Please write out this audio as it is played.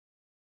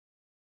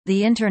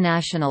The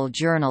International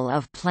Journal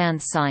of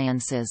Plant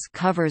Sciences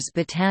covers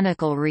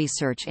botanical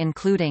research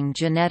including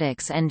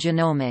genetics and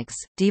genomics,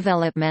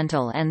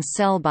 developmental and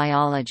cell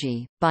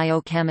biology,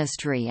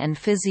 biochemistry and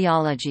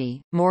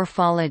physiology,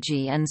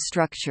 morphology and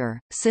structure,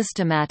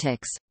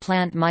 systematics,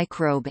 plant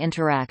microbe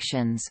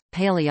interactions,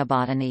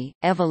 paleobotany,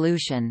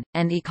 evolution,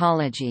 and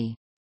ecology.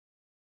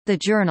 The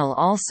journal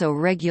also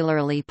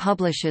regularly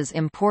publishes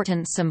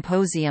important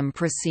symposium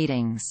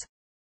proceedings.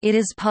 It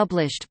is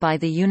published by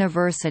the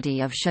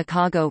University of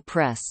Chicago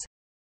Press.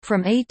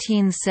 From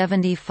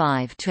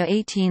 1875 to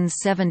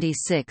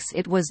 1876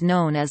 it was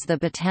known as the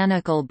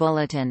Botanical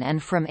Bulletin,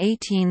 and from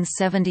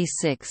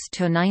 1876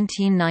 to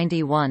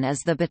 1991 as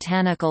the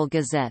Botanical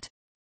Gazette.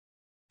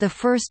 The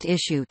first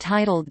issue,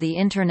 titled The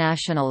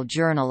International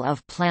Journal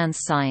of Plant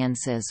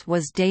Sciences,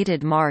 was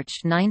dated March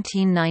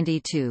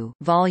 1992,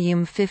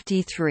 Volume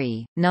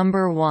 53,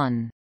 Number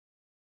 1.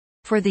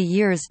 For the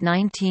years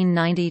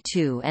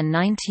 1992 and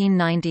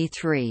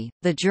 1993,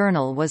 the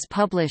journal was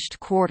published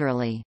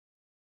quarterly.